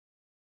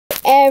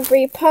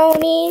every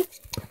pony.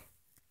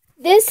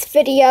 This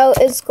video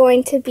is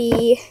going to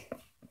be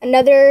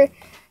another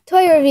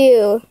toy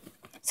review.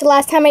 So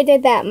last time I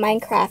did that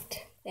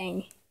Minecraft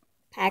thing,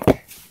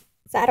 pack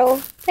saddle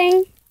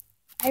thing,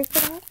 I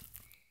forgot.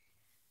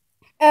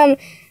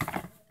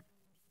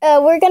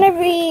 We're gonna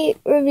be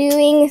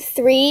reviewing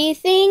 3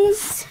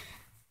 things.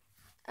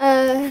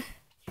 One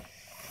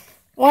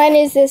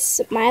is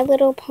this My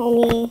Little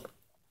Pony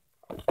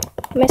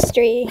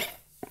mystery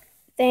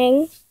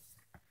thing,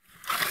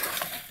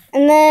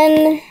 and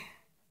then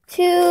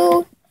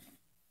 2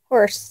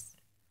 horses.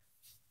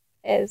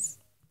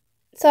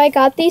 So I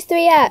got these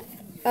 3 at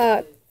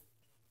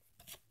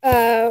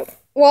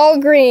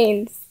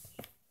Walgreens.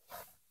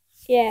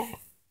 Yeah.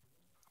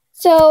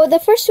 So the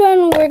first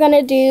one we're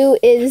gonna do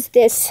is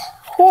this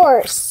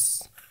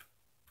horse.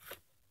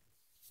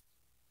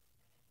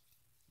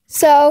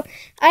 So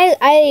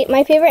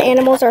my favorite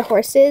animals are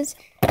horses.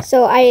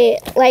 So I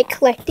like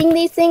collecting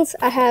these things.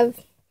 I have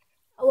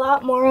a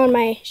lot more on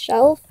my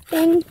shelf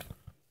thing.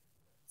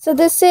 So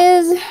this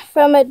is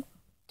from a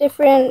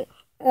different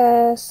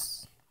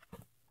person,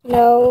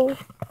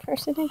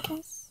 I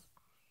guess.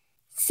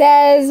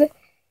 Says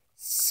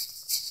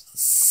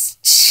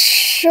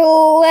Schleich.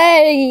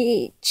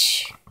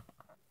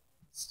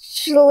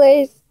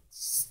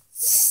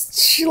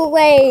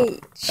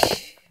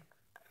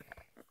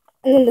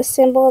 And then the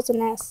symbol is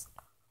an S.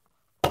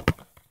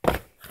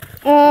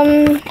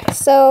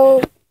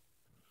 So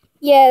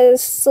yeah,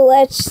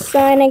 Schleich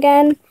sign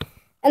again.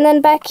 And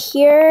then back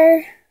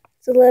here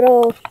is a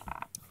little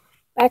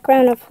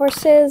background of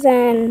horses,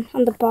 and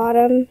on the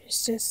bottom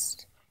it's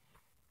just,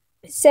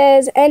 it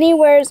says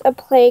anywhere's a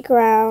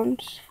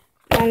playground,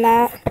 and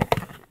that.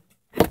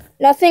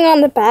 Nothing on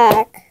the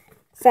back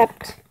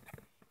except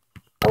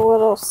a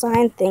little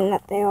sign thing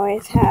that they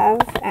always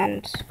have,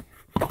 and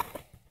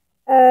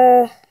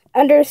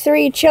under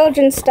 3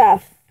 children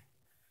stuff.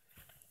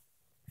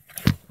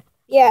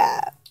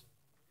 Yeah,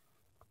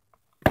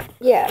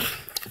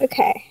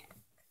 okay.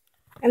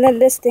 And then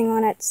this thing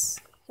on its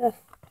what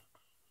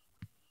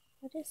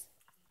is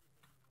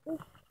it?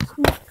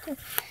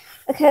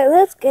 Okay,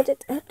 let's get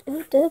it out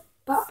of the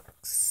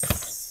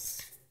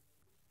box.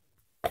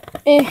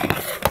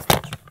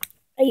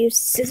 I use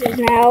scissors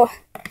now.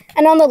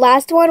 And on the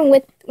last one,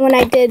 when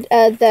I did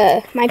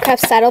the Minecraft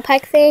saddle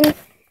pack thing,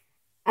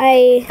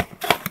 I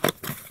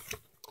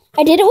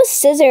did it with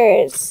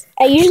scissors.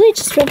 I usually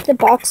just rip the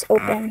box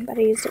open, but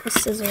I used it with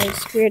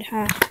scissors. Weird,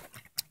 huh?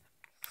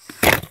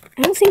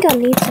 I don't think I'll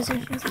need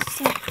scissors for this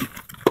stuff.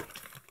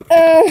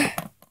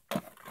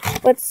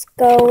 What's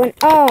going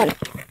on,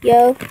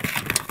 yo?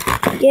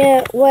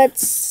 Yeah, what?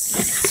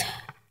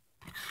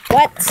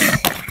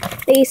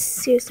 They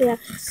seriously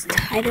have to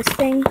tie this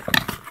thing?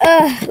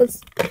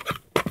 Let's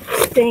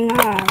this thing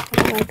off.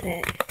 I don't like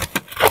it.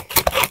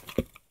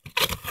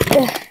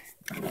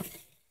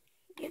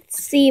 You can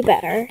see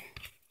better.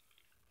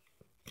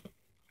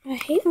 I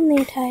hate when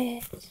they tie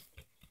it.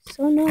 It's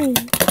so annoying.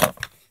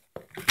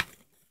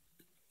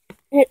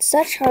 And it's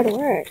such hard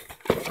work.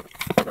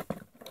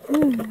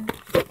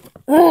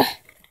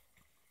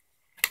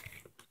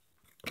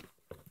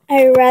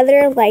 I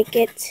rather like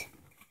it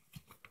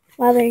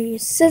while they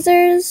use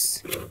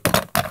scissors,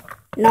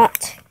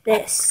 not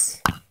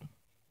this.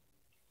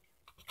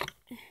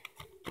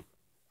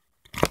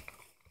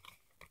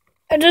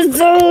 I just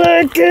don't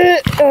like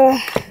it.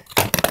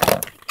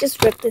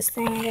 Just rip this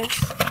thing, I guess.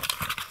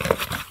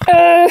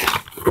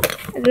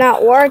 It's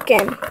not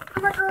working.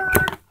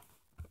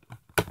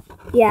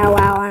 Yeah,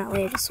 wow,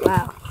 honestly, just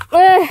wow.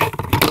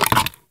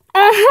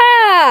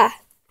 Aha!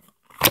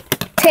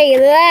 Take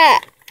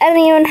that. I don't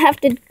even have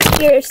to do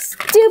your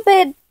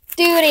stupid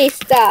duty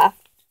stuff.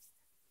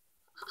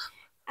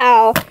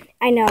 Ow,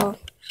 I know.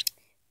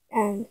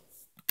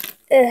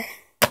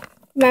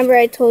 Remember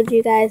I told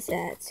you guys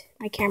that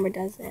my camera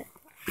does it.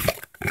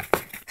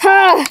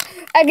 Ha!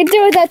 I could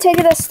do it without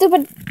taking the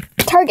stupid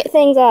target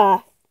things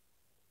off.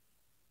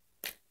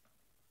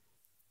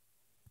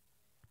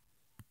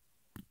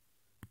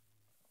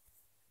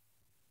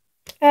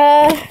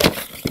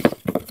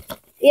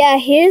 Yeah,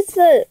 here's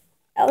the,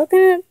 I was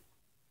gonna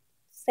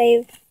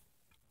save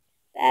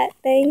that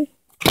thing,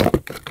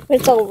 but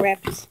it's all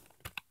ripped.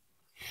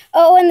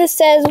 Oh, and this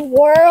says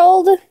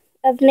World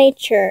of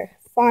Nature,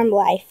 Farm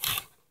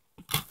Life.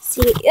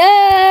 See,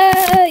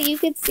 you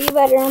can see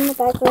better on the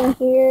background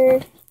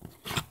here.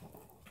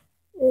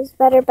 There's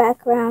better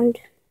background.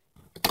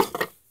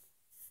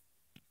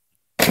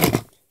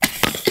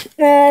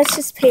 It's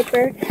just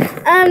paper.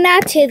 Now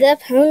to the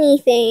pony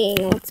thing.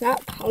 Well, it's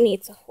not a pony,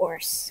 it's a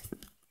horse.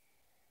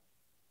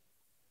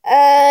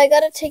 I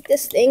gotta take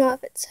this thing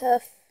off its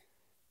hoof.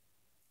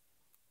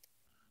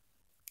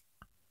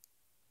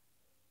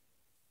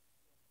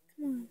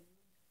 Come on.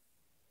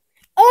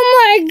 Oh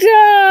my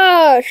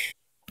gosh!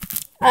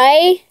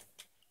 I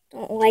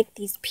don't like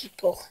these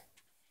people.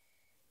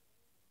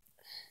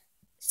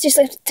 It's just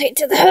like to take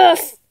to the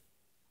hoof.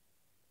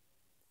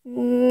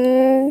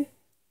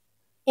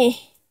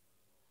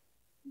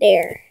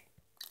 There.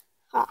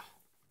 Ha.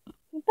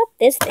 What about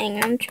this thing?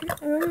 I don't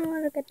know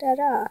how to get that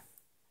off.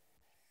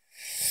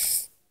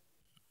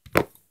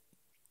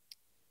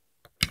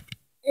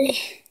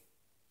 It's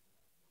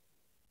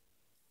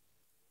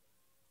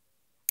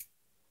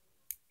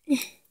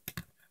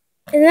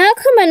not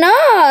coming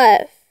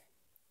off.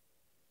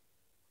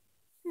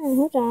 Oh,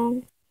 hold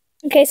on.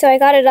 Okay, so I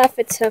got it off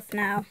its hoof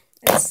now.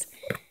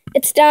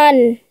 It's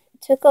done.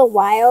 It took a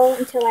while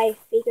until I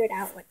figured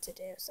out what to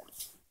do.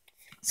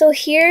 So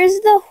here's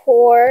the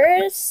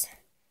horse.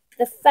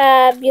 The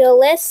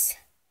fabulous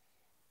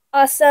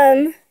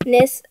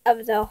awesomeness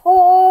of the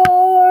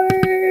horse.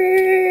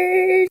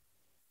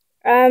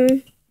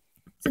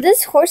 So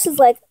this horse is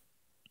like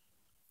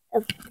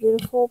a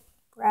beautiful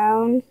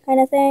brown kind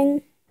of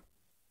thing.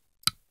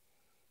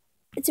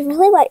 It's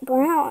really light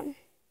brown.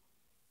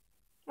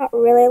 Not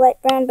really light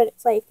brown, but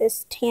it's like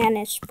this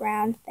tannish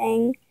brown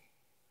thing.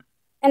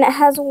 And it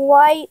has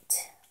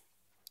white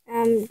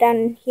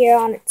down here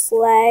on its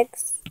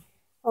legs,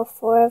 all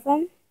four of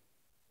them.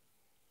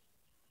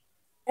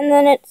 And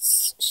then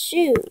its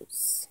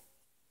shoes,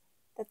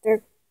 that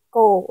they're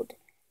gold.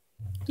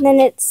 And then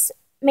its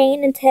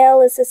mane and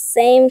tail is the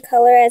same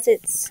color as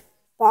its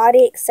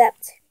body,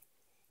 except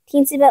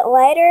teensy bit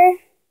lighter.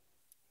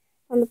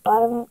 On the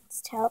bottom of its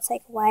tail, it's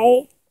like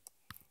white.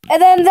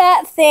 And then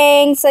that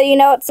thing, so you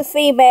know it's a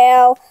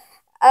female.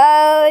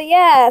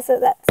 Yeah, so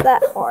that's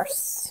that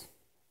horse.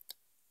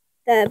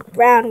 The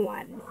brown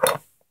one.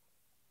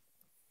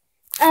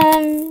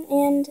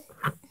 And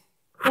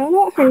I don't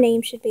know what her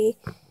name should be.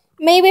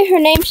 Maybe her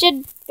name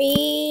should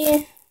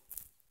be...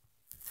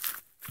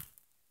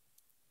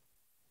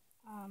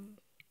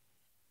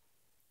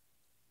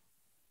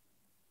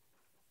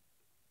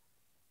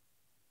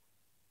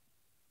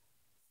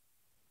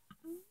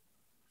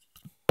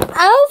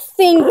 I'll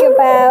think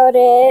about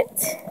it.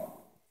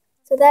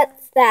 So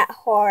that's that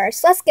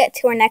horse. Let's get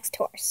to our next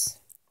horse.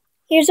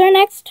 Here's our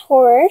next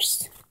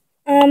horse.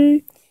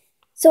 So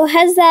it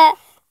has that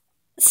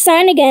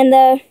sign again,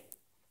 the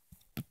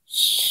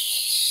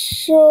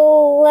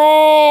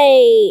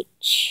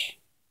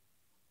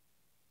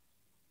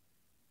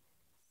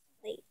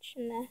H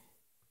and the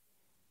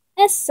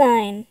S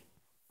sign.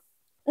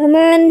 And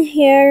then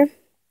here,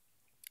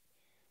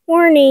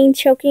 warning,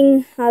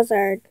 choking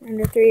hazard,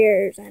 under 3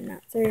 years, and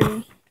not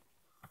 3,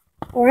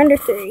 or under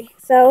 3.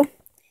 So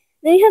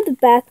then you have the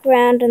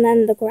background, and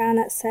then the ground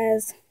that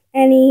says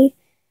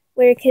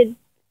anywhere's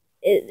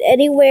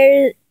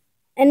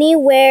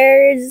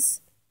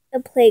a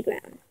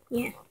playground.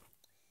 Yeah.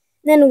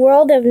 Then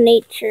world of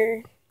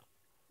nature,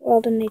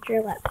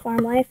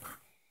 farm life.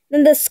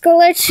 Then the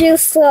Scholarship,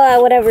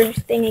 whatever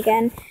thing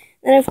again.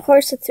 Then of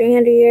course the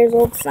 300 years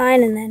old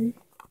sign, and then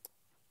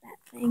that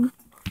thing.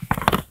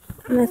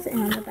 Nothing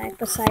on the back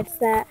besides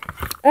that.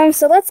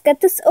 So let's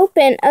get this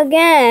open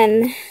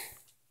again.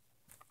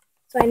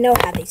 So I know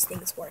how these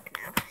things work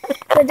now.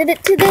 So I did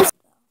it to this.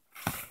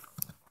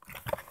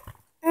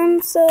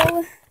 So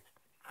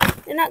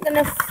they're not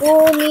gonna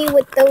fool me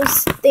with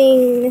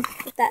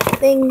that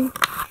thing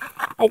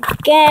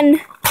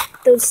again.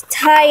 Those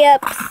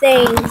tie-up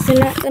things. They're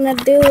not gonna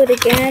do it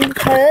again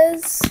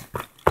because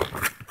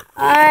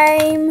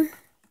I'm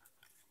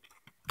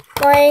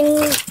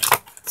going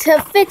to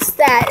fix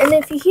that. And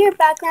if you hear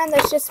background,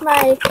 that's just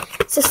my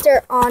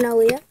sister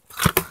Analia.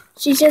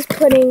 She's just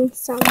putting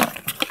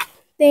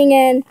something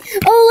in.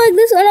 Oh, look,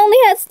 this one only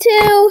has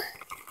 2.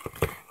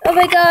 Oh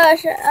my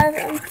gosh,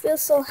 I feel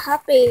so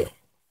happy.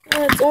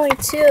 Oh, it's only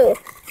 2.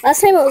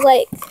 Last time it was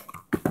like,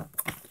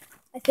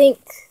 I think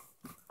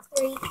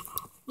 3.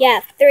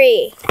 Yeah,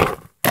 3.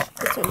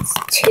 This one's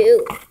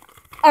 2.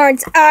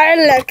 Aren't I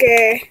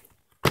lucky?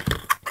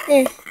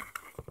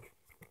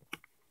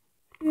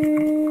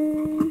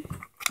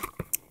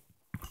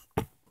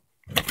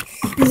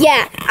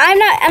 Yeah,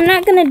 I'm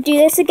not gonna do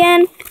this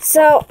again.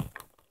 So,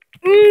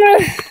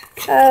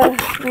 oh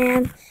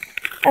man.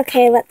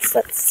 Okay, let's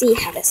see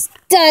how this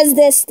does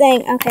this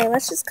thing. Okay,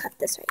 let's just cut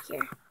this right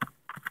here.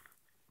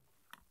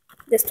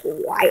 This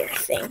wire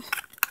thing.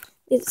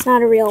 It's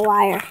not a real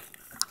wire.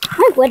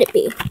 Why would it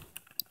be?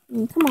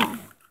 Come on.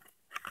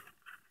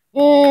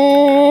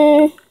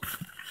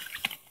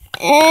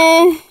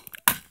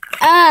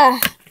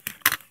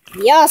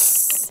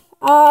 Yes.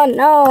 Oh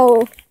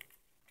no.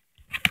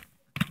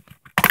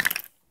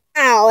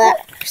 Ow,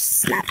 that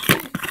snapped.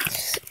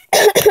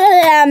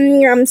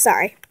 I'm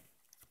sorry.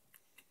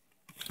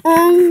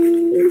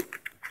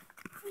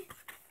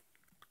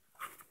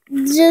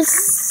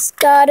 Just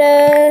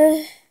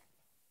gotta,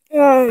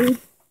 oh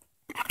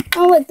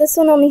look, this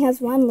one only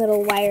has one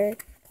little wire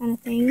kind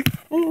of thing.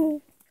 Woo,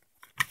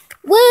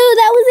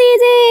 that was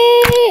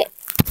easy!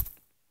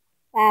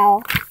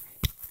 Wow.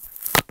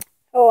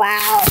 Oh,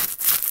 wow.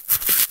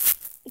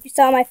 If you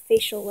saw my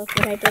facial look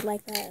when I did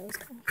like that, it was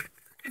kind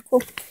of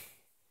cool.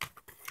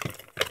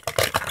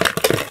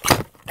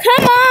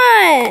 Come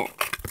on!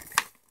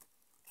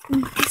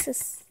 This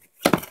is...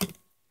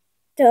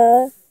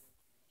 Duh.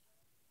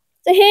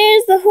 So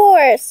here's the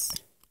horse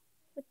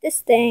with this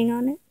thing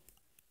on it.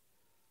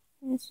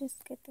 Let's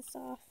just get this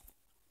off.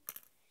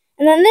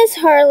 And then this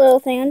hard little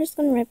thing, I'm just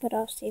gonna rip it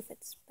off, see if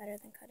it's better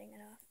than cutting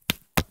it off.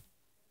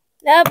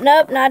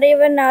 Nope, not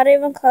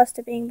even close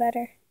to being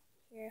better.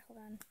 Here, hold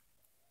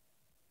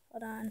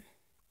on.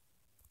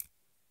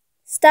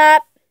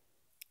 Stop.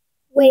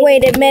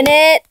 Wait a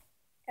minute.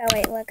 Oh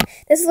wait, look.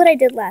 This is what I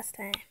did last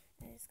time.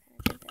 I just kind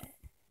of did that.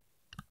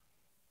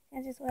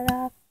 I just went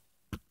off.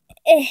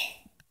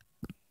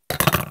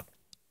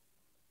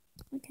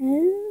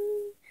 Okay.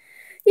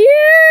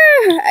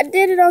 Yeah, I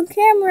did it on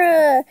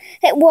camera.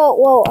 Hey, whoa.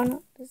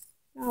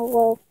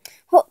 Whoa.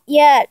 Oh,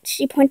 yeah,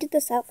 she pointed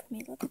this out for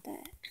me. Look at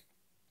that.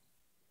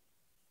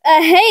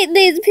 I hate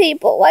these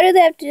people. Why do they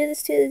have to do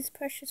this to these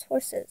precious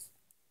horses?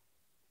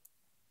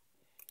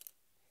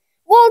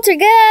 Walter,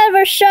 get out of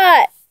our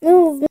shot.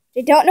 Move.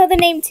 They don't know the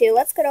name too.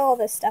 Let's get all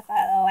this stuff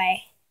out of the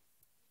way.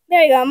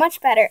 There we go.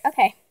 Much better.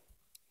 Okay.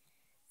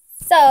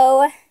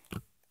 So,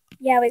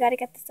 yeah, we gotta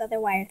get this other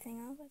wire thing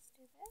off. Let's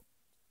do that.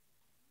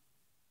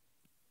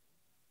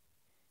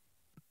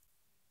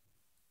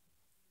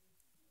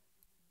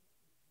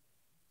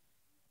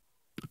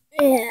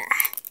 Yeah.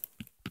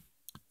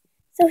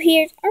 So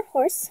here's our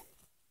horse.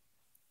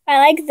 I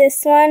like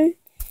this one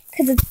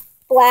because it's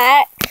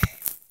black.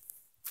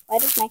 Why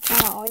does my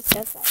camera always do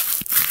that?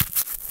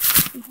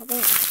 I'm holding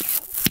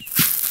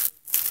it.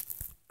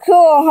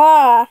 Cool,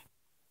 huh?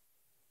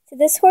 So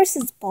this horse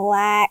is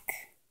black.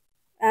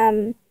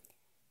 The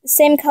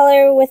same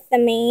color with the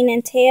mane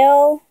and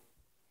tail.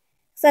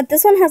 So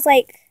this one has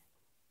like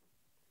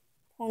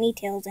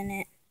ponytails in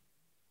it.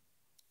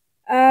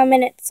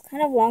 And it's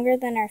kind of longer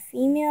than our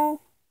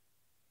female.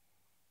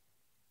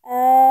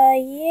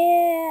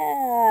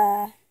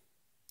 Yeah.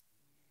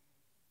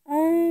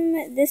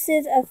 This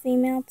is a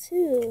female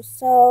too.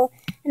 So,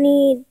 and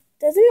he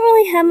doesn't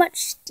really have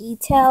much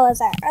detail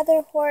as our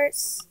other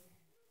horse.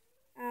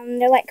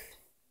 They're like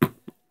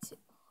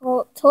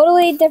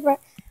totally different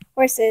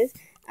horses.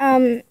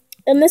 And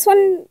this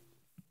one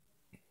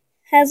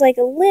has like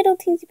a little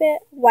teensy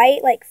bit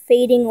white, like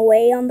fading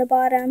away on the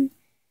bottom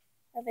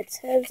of its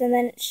hooves, and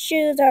then its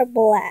shoes are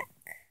black.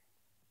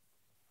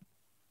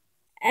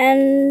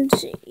 And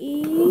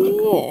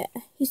yeah,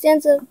 she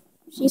stands up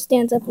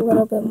a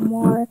little bit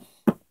more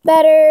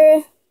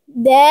better.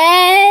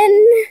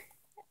 Then,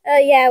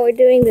 yeah, we're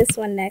doing this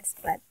one next,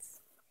 but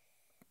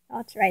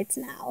that's right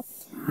now.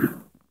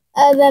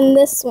 Then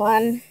this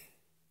one.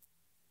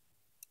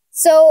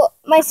 So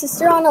my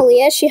sister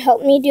Analia, she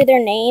helped me do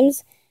their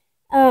names.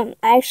 I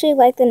actually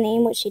like the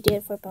name what she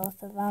did for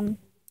both of them.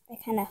 I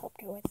kind of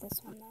helped her with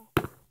this one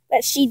though,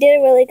 but she did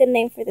a really good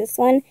name for this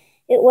one.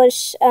 It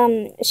was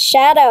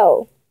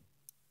Shadow.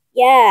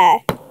 Yeah,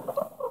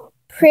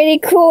 pretty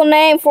cool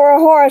name for a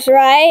horse,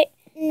 right?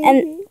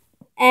 Mm-hmm.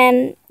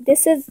 And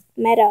this is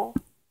Meadow.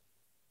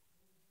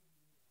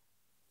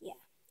 Yeah,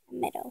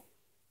 Meadow.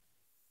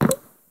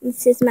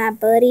 This is my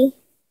buddy,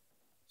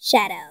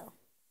 Shadow.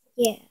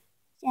 Yeah.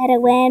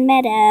 Shadow and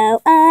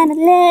Meadow on a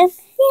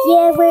left.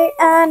 Yeah, we're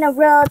on a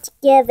roll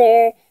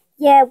together.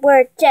 Yeah,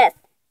 we're just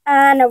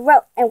on a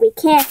roll, and we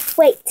can't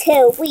wait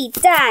till we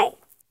die.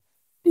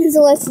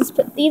 So let's just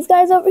put these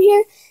guys over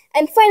here.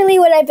 And finally,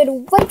 what I've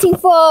been waiting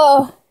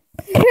for.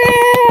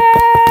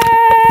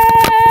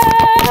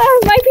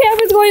 My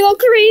camera's going all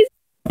crazy.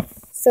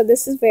 So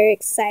this is very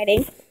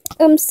exciting.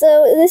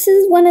 So this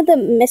is one of the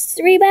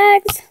mystery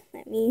bags.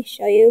 Let me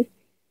show you.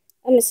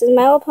 This is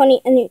My Little Pony,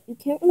 and you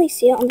can't really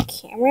see it on the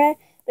camera,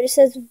 but it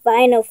says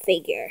vinyl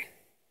figure.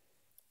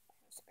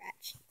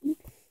 Scratch.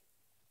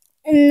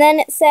 And then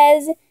it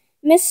says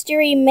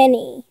mystery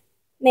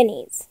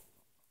minis.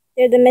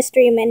 They're the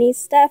mystery mini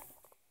stuff.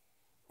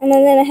 And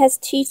then it has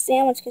cheese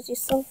sandwich because you're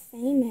so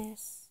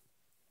famous.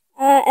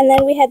 And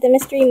then we had the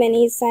mystery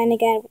minis sign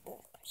again with the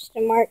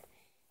question mark.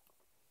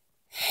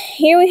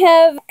 Here we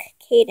have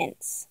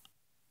Cadence.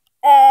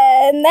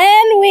 And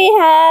then we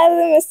have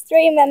the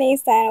mystery mini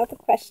sign with a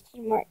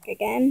question mark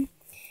again.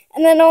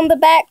 And then on the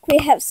back we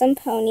have some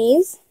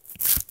ponies.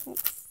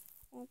 Oops,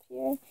 up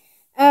here.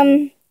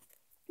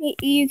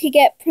 You could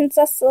get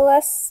Princess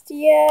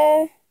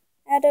Celestia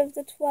out of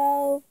the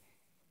 12.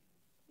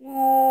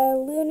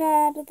 Luna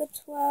out of the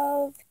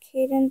 12,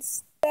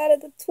 Cadence out of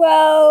the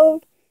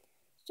 12,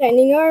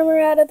 Shining Armor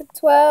out of the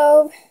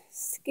 12,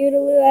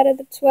 Scootaloo out of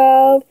the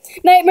 12,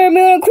 Nightmare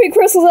Moon and Queen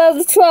Crystals out of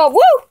the 12,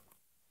 woo!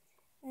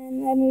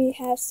 And then we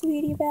have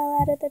Sweetie Belle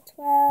out of the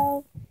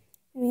 12,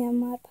 and we have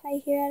Maud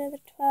Pie here out of the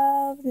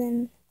 12, and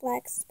then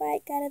Black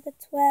Spike out of the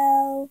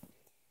 12,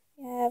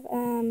 we have,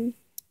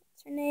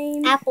 what's her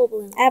name? Apple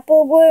Bloom.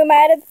 Apple Bloom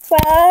out of the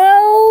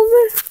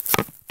 12.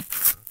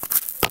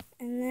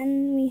 And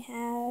then we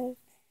have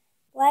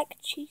black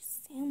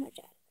cheese sandwich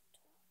out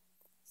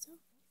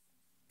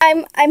of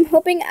it. I'm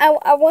hoping I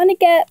want to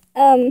get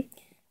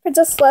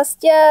Princess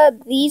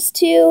Celestia, these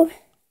two,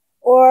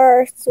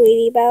 or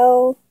Sweetie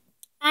Belle,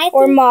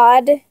 or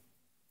Maud.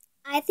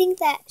 I think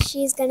that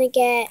she's gonna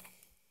get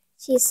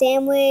cheese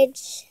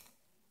sandwich,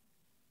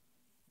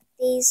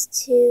 these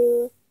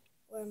two,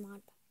 or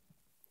Maud.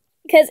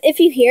 Because if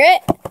you hear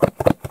it,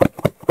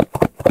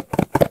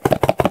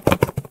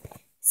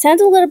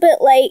 sounds a little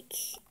bit like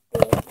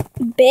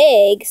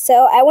big,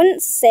 so I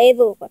wouldn't say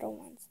the little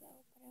ones,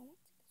 though. But I want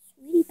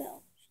Sweetie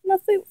Belle. She's my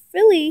favorite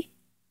filly.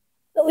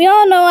 But we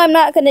all know I'm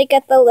not going to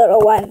get the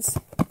little ones.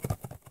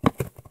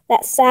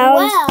 That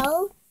sounds...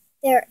 Well,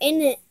 they're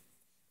in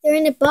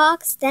a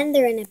box, then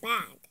they're in a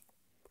bag.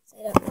 So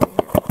I don't really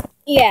know.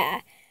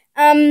 Yeah.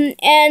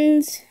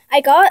 And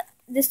I got...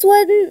 This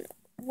one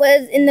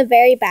was in the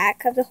very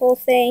back of the whole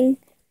thing.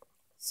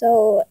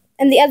 So...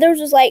 And the others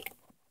was like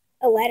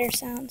a lighter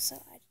sound,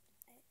 so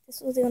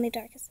this was the only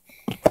darkest.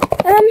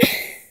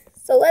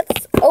 So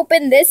let's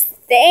open this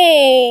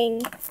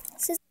thing.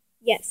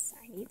 Yes,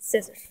 I need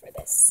scissors for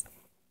this.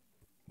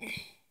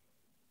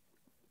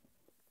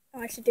 Oh,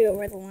 I should do it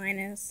where the line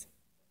is.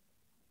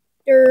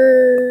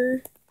 Oh,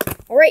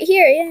 right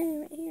here,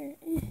 yeah, right here.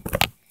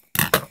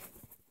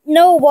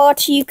 No,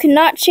 Walter, you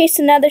cannot chase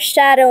another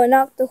shadow and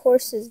knock the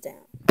horses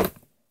down.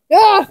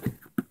 Ah!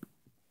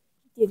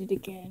 Did it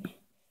again.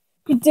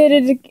 You did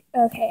it again.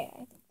 Okay.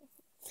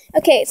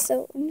 Okay,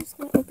 so I'm just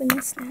gonna open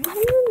this now. No,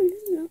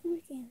 this is not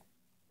working.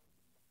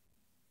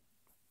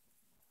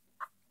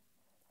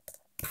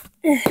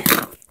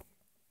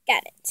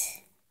 Got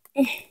it.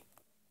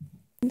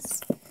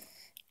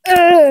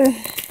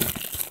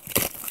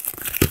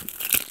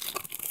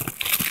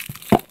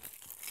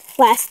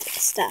 Plastic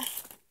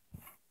stuff.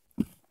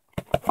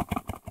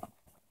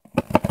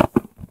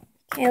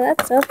 Okay,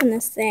 let's open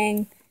this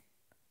thing.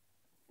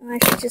 Oh, I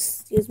should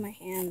just use my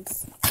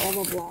hands. Blah,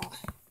 blah, blah.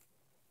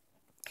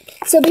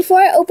 So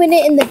before I open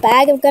it in the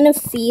bag, I'm gonna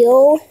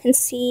feel and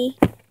see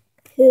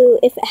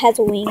if it has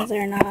wings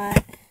or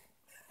not.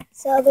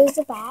 So there's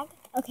a bag.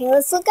 Okay,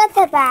 let's look at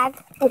the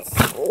bag.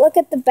 Let's look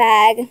at the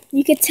bag.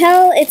 You could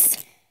tell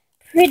it's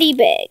pretty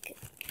big.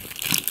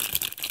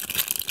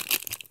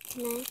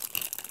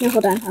 No,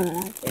 hold on.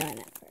 I'm doing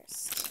it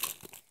first.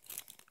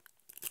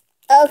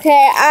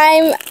 Okay,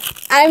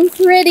 I'm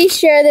pretty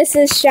sure this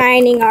is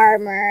Shining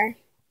Armor.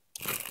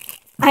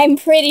 I'm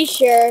pretty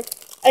sure.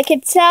 I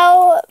could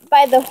tell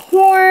by the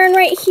horn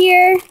right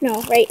here.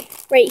 No, right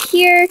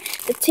here,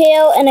 the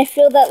tail, and I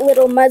feel that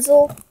little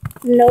muzzle,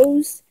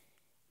 nose.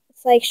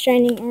 It's like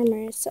Shining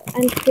Armor, so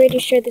I'm pretty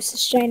sure this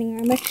is Shining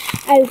Armor.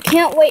 I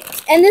can't wait.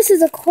 And this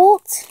is a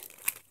Colt.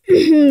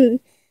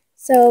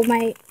 So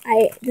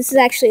this is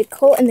actually a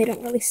Colt, and they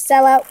don't really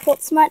sell out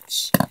Colts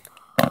much.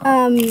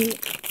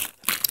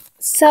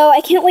 So I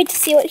can't wait to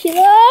see what he.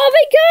 Oh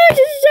my gosh,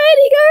 it's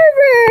Shining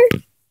Armor!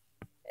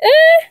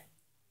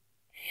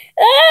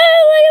 Look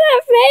at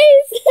that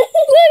face!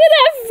 Look at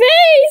that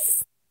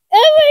face!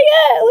 Oh my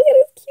god, look at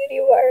his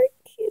cutie mark.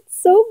 It's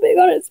so big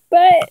on his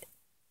butt.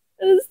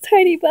 His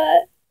tiny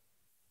butt.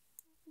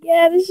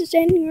 Yeah, this is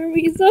Shining Armor.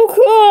 He's so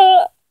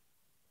cool.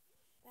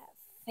 That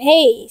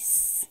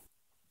face.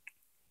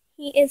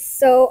 He is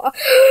so...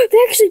 they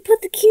actually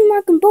put the cue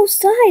mark on both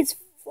sides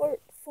for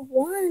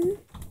one.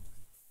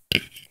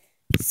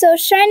 So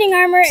Shining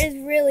Armor is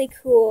really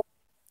cool.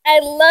 I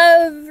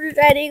love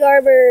Shining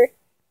Armor.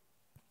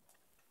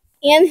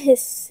 And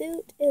his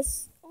suit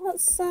is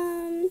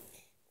awesome.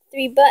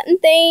 3 button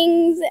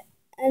things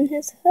and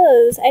his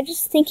hose. I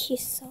just think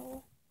he's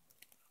so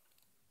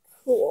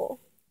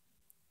cool.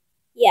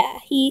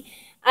 Yeah,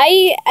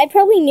 I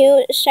probably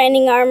knew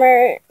Shining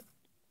Armor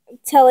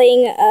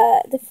telling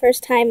the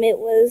first time it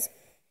was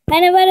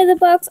kind of out of the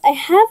box. I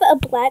have a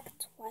black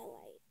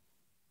Twilight.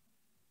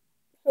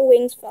 Her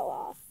wings fell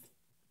off.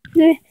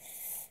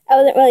 I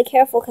wasn't really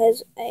careful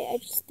because I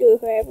just threw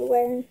her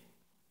everywhere.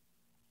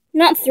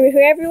 Not threw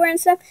her everywhere and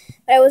stuff,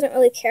 but I wasn't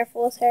really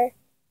careful with her.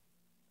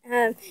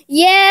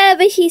 Yeah,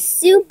 but he's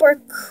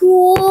super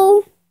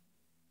cool.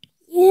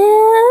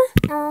 Yeah.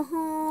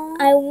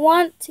 I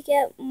want to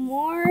get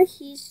more.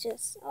 He's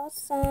just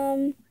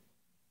awesome.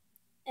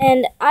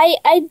 And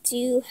I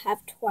do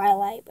have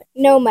Twilight, but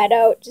no,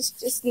 Meadow,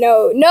 just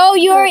no. No,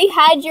 you already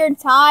had your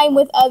time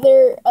with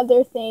other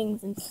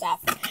things and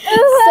stuff. So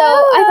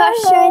I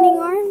got Shining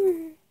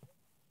Armor.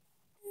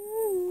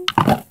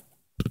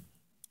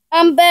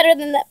 I'm better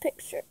than that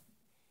picture.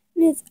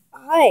 And his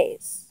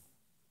eyes.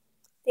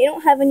 They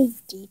don't have any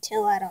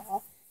detail at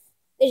all.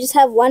 They just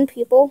have one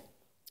pupil.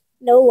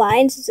 No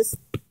lines. It's just...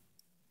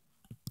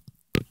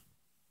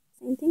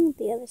 same thing with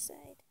the other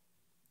side.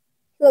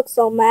 He looks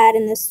so mad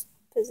in this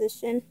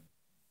position.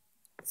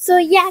 So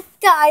yeah,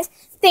 guys.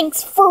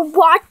 Thanks for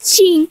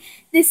watching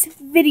this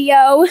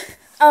video.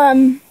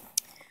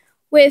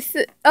 With...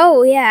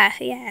 oh, yeah.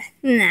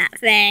 That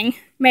thing.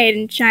 Made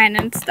in China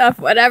and stuff.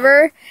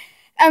 Whatever.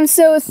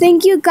 So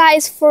thank you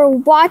guys for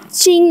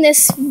watching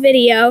this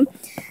video.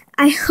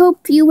 I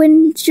hope you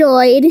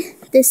enjoyed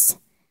this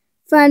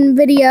fun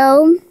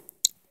video.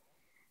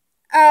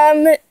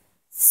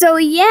 So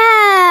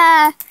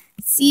yeah,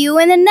 see you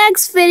in the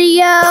next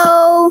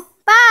video.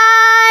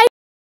 Bye!